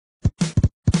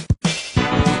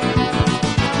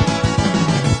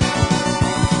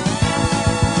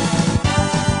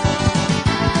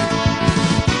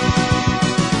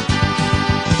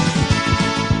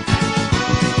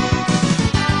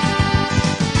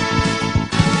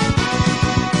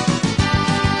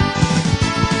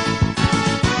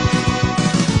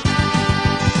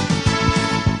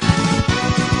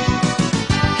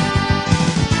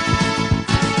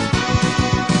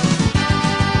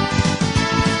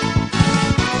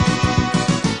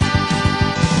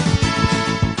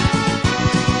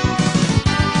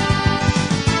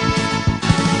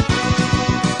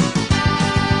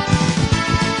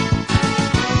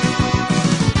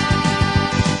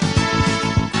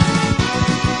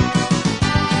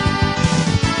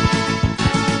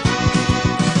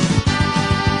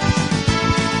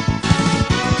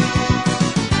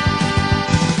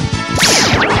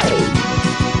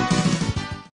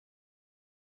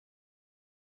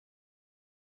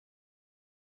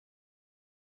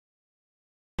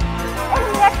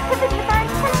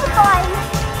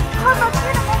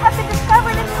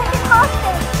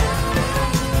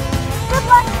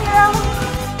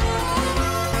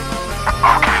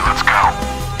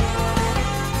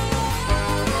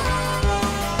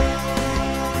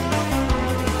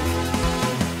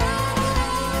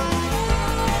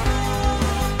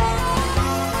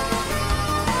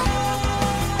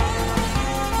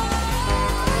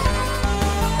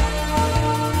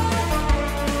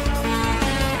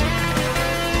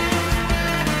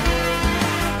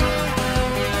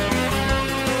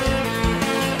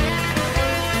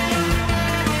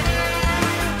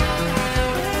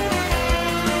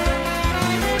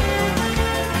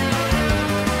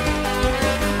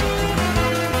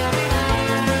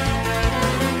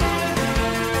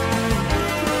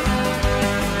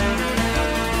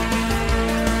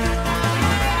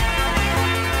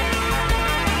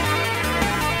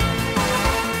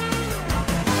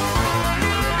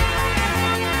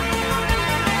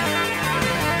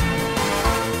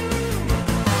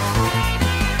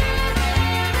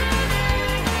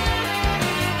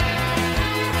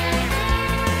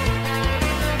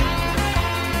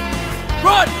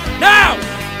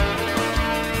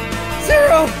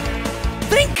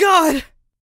God!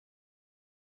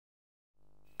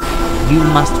 You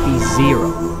must be Zero.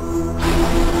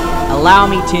 Allow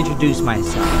me to introduce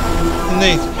myself.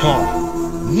 Nathan Hall,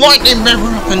 lightning member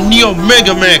of the Neo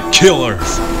Mega Man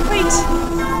Killers. Wait,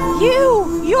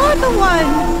 you're the one!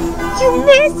 You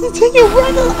managed to take your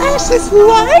regular Ash's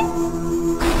life?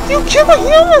 You kill a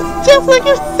human just like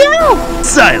yourself!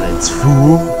 Silence,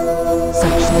 fool!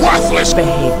 Such worthless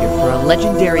behavior for a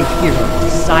legendary hero to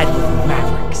side with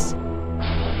Mavericks.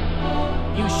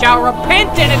 You shall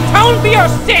repent and atone for your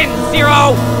sins,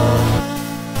 Zero!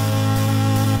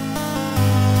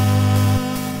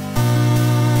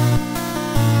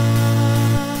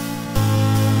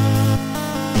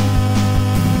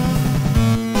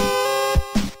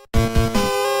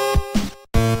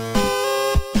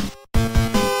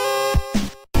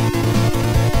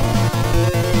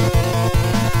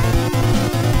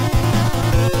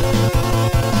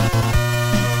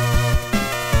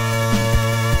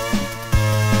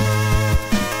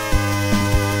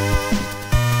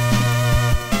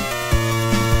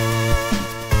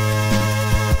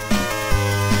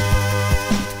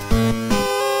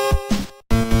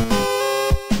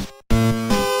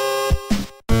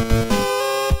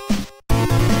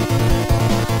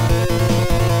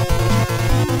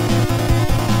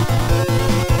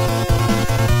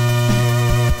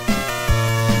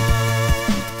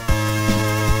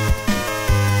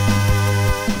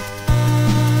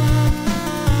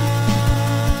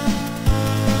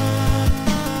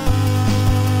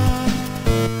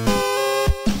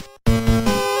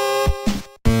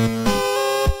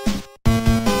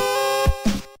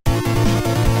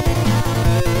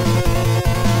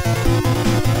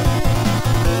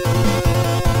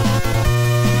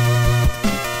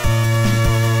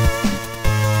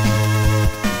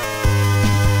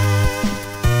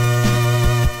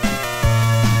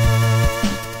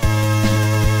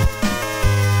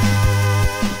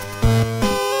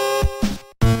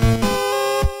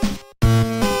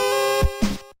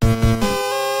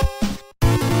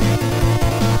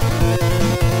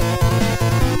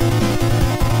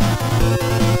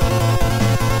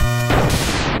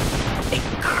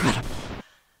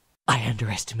 I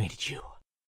underestimated you.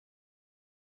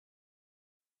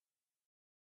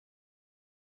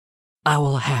 I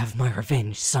will have my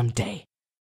revenge someday.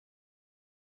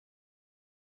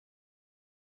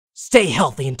 Stay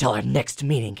healthy until our next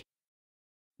meeting,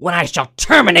 when I shall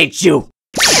terminate you!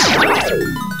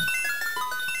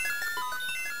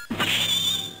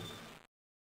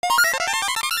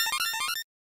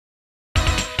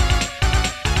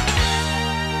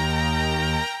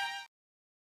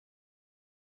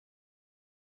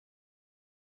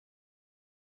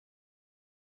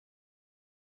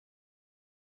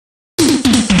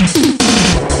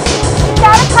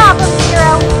 Not a problem,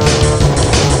 Zero.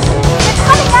 They're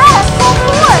coming at us full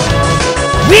force.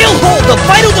 We'll hold the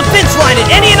vital defense line at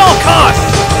any and all costs!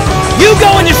 You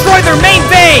go and destroy their main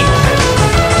base!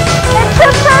 Their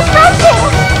troops are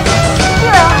approaching!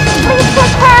 Zero, please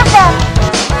take care of them!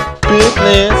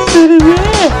 Business.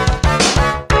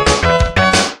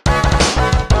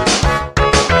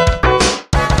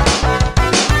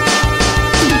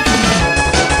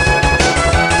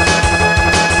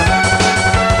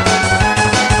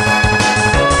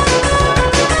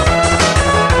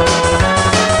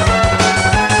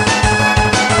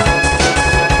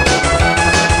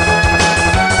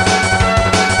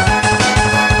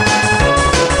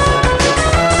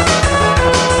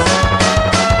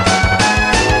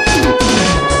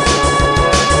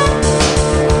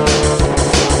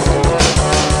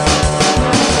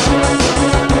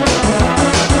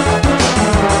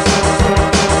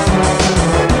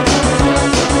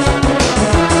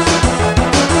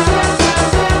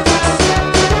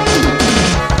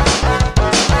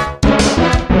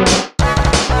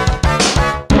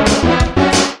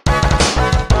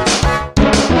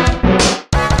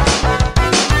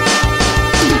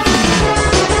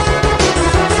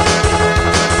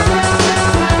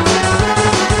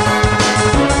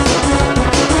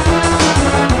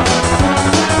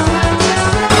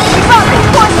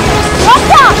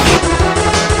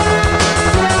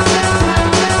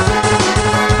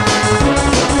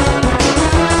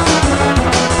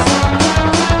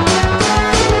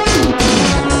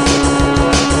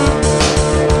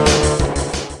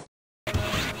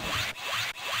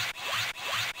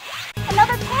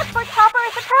 Another transport chopper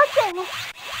is approaching!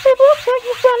 It looks like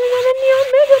you found another Neo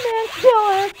Mega Man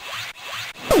killer!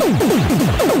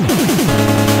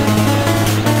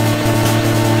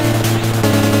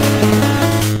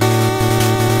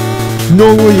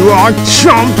 Know where you are,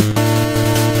 chump!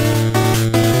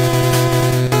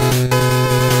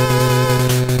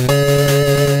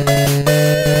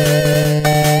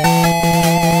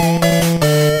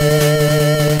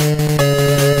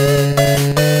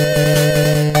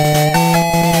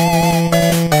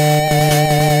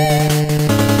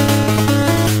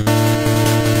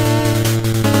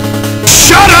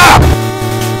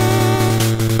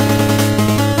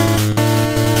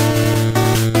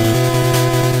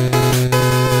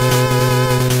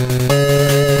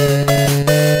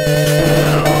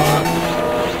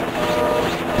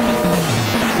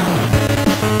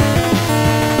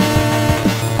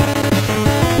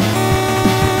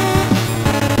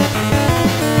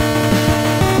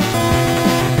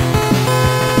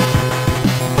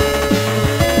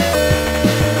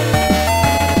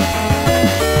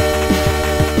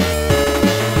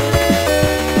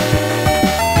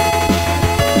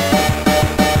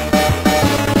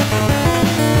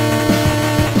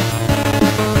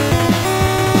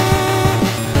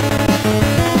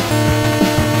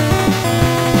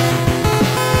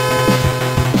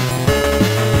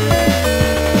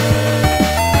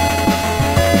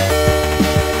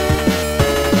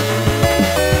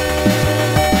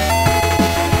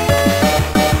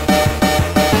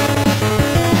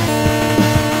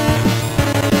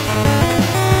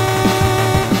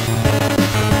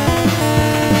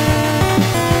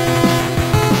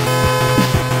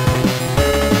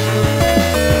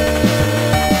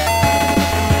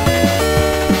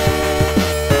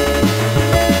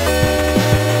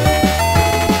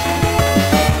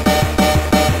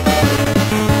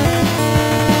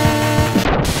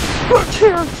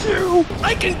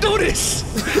 do this!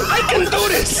 I can do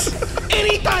this!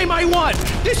 Anytime I want!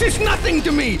 This is nothing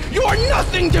to me! You're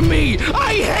nothing to me!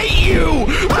 I hate you!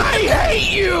 I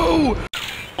hate you!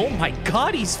 Oh my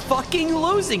god, he's fucking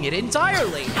losing it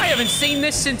entirely! I haven't seen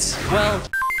this since, well...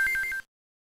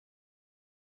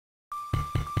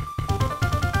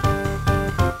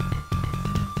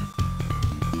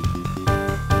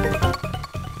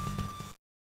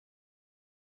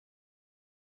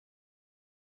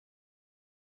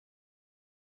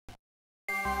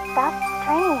 That's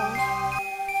strange.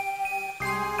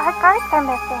 Our guards are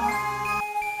missing.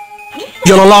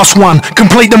 You're the last one.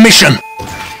 Complete the mission.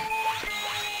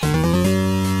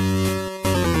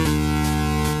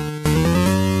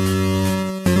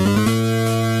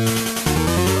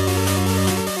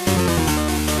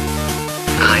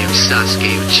 I am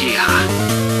Sasuke Uchiha.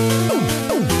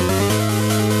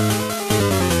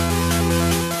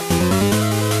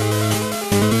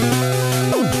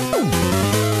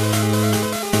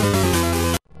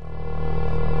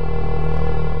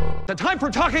 The time for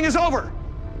talking is over!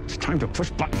 It's time to push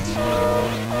buttons.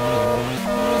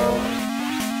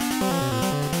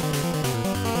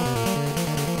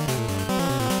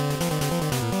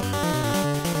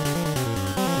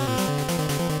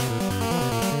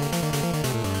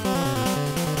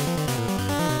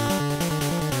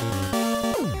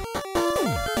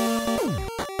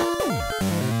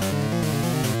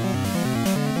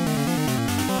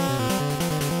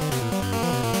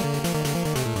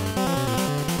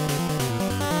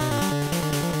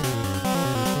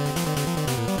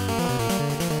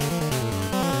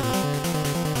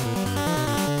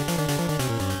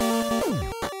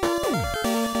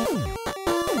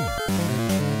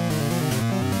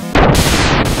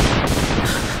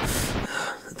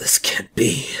 This can't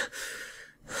be.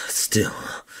 Still,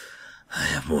 I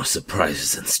have more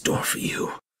surprises in store for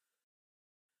you.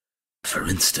 For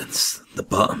instance, the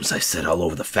bombs I set all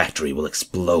over the factory will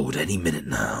explode any minute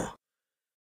now.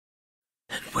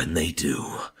 And when they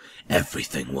do,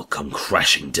 everything will come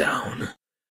crashing down.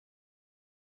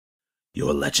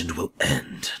 Your legend will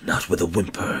end not with a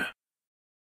whimper,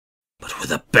 but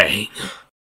with a bang.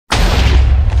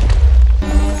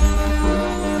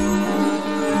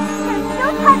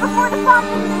 Time before the bomb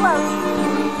explodes!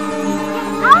 Get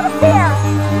out of there!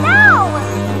 Now!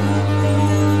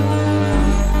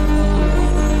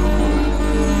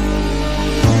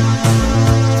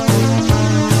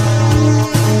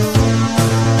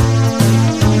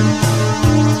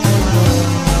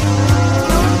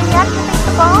 Deactivate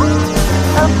the bomb?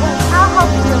 Okay, I'll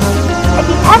help you. I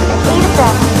detected 8 of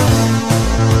them.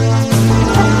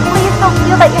 Just please don't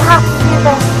feel that you have to do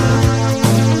this.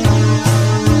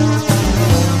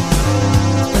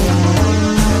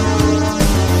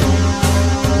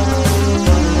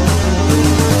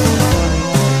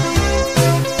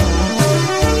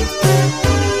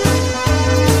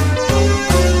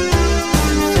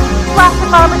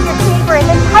 Bomb with your saber and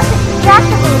then touch it to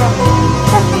deactivate it.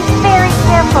 Just be very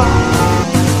careful.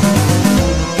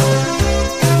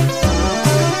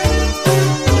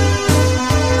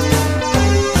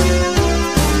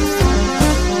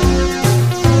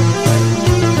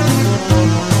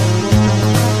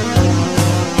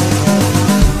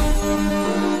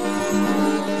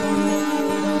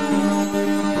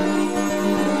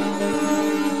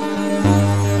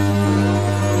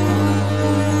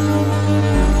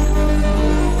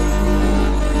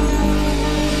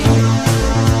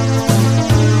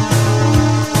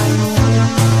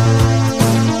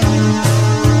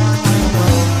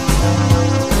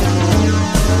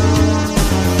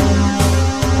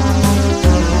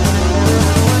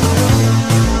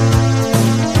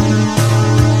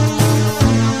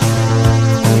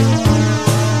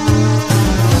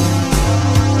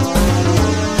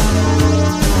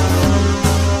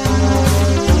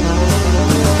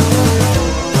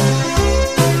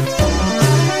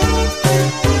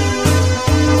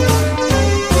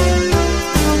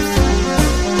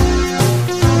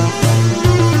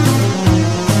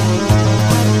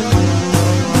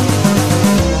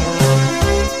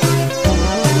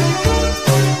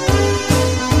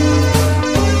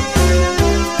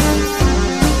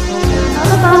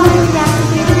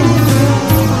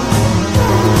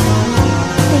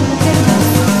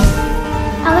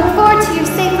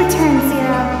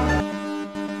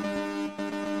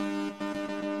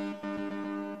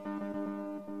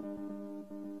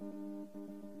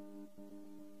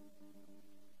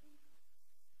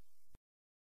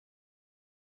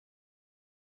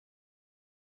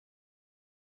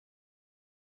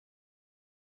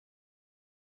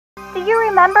 Do you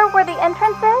remember where the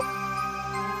entrance is?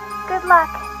 Good luck,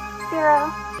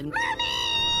 Zero.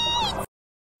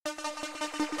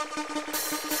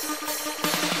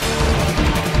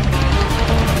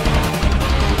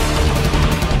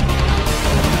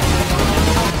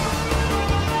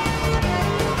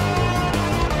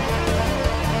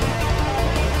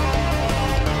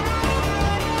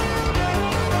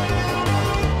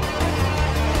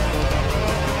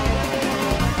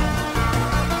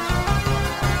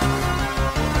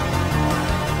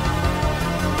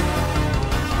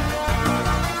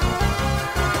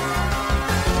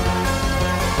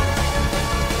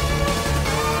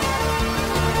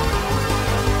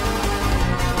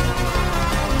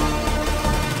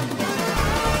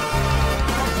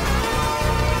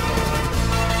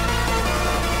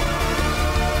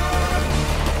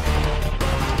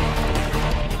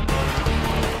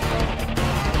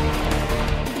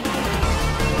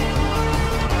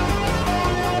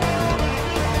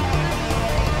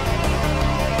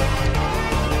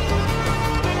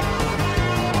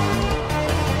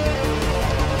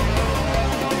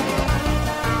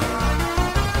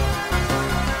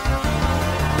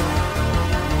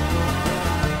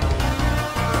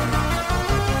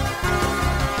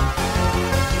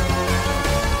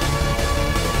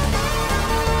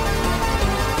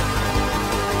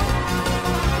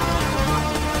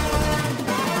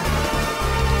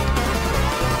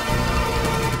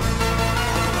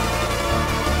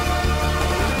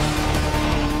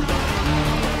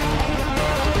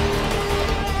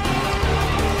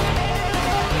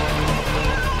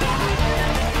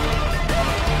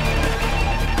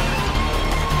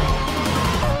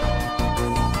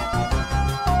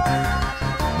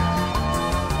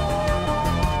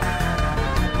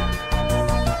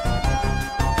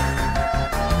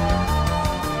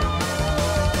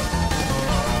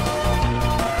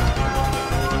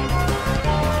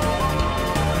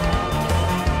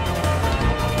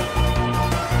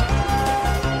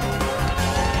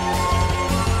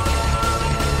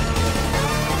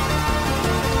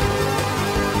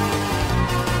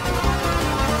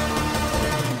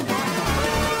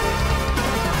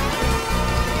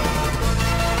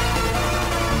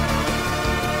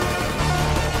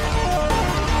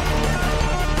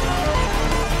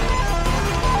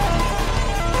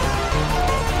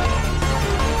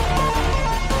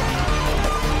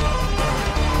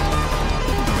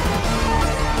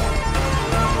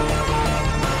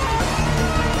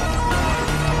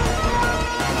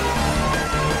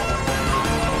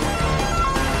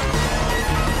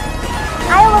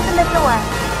 open the door.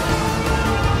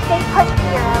 Stay put,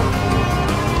 Zero.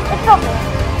 It's open.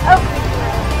 Okay,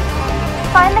 Zero.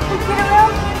 Find the computer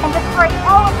room and destroy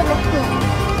all of the machines.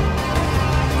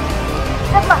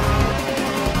 Good luck.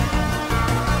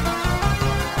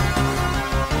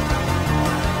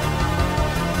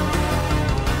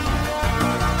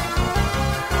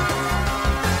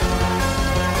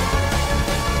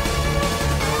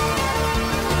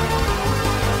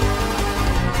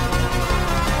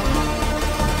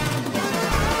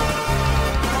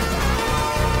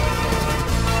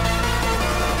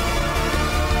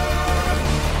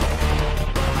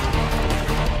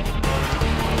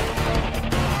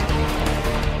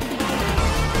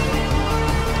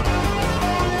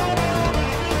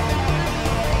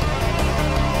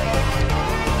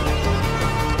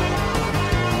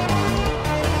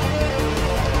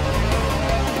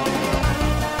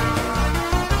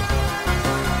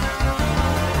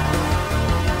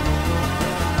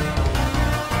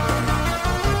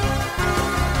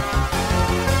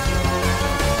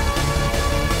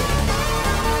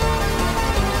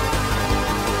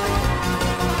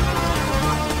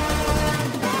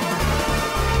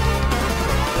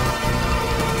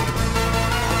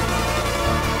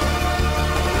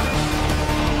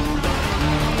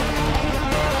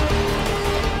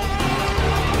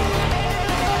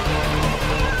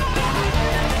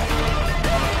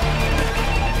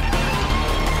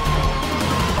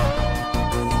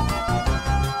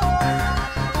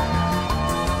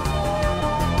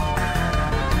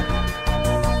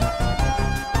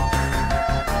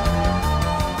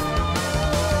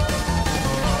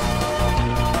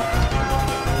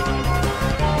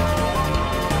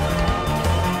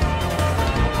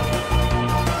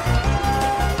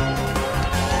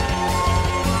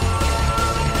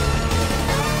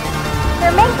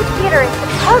 Their main computer is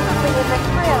supposedly in this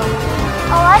room.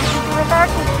 All I can do with our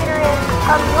computer is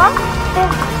unlock this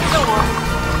door.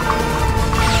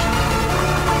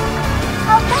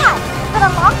 How's that? Is it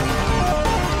unlocked?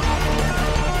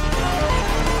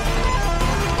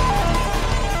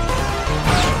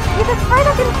 You destroyed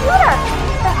the computer!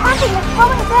 The hacking is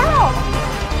slowing down!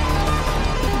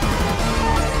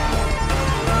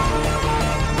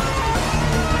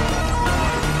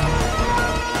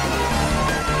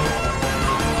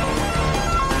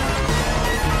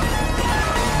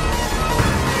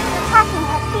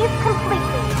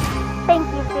 Completely. Thank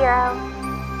you, Zero.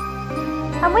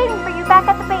 I'm waiting for you back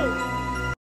at the base.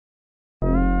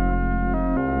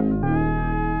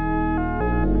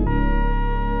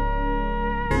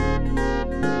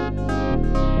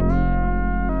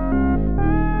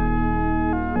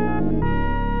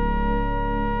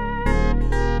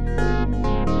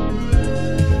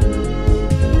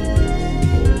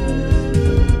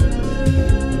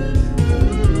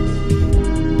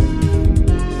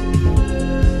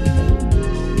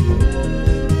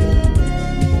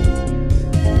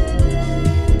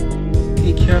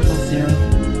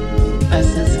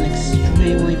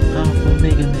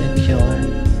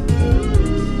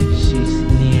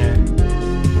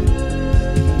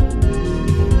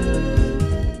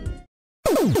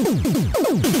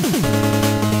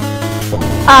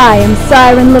 I am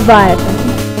Siren Leviathan.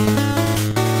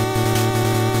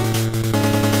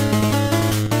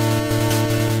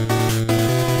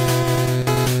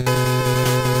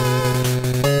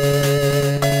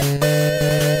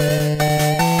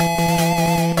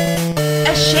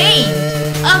 Ashamed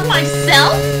of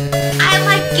myself? I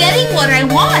like getting what I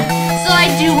want, so I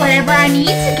do whatever I need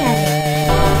to get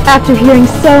it. After hearing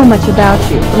so much about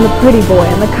you from the pretty boy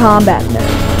and the combat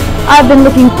nerd, I've been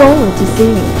looking forward to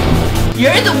seeing you.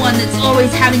 You're the one that's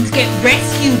always having to get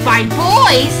rescued by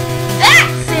boys.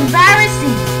 That's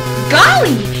embarrassing.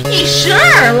 Golly, you sure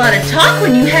are a lot of talk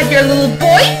when you have your little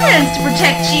boyfriends to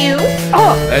protect you.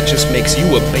 Oh, that just makes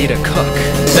you a beta cuck.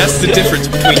 That's the difference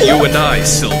between you and I,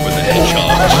 Silver the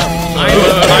Hedgehog.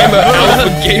 I'm an alpha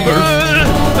gamer.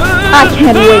 I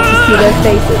can't wait to see their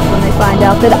faces when they find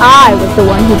out that I was the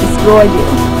one who destroyed you.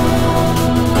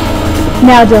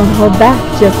 Now don't hold back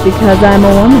just because I'm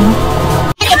a woman.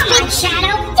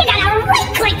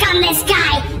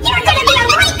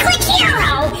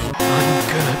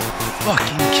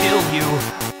 Fucking kill you.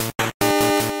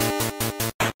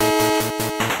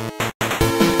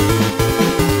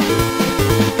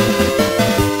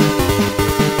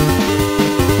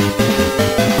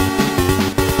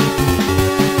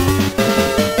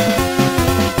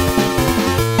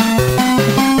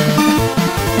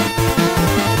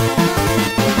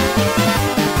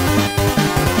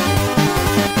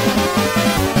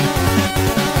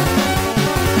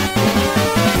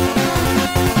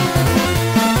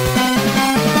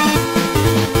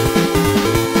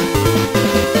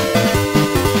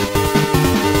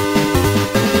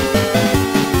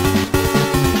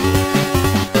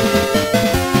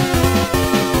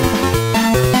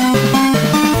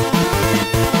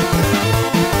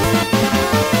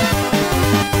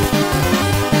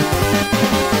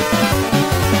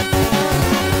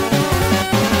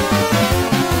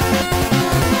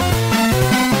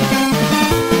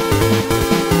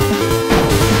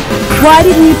 Why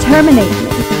didn't you terminate me?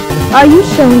 Are you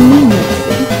showing me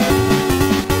mercy?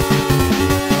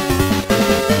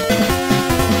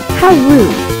 How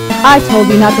rude. I told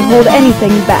you not to hold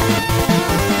anything back.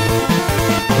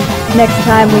 Next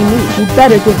time we meet, you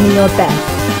better give me your best.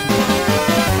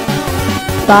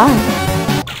 Bye.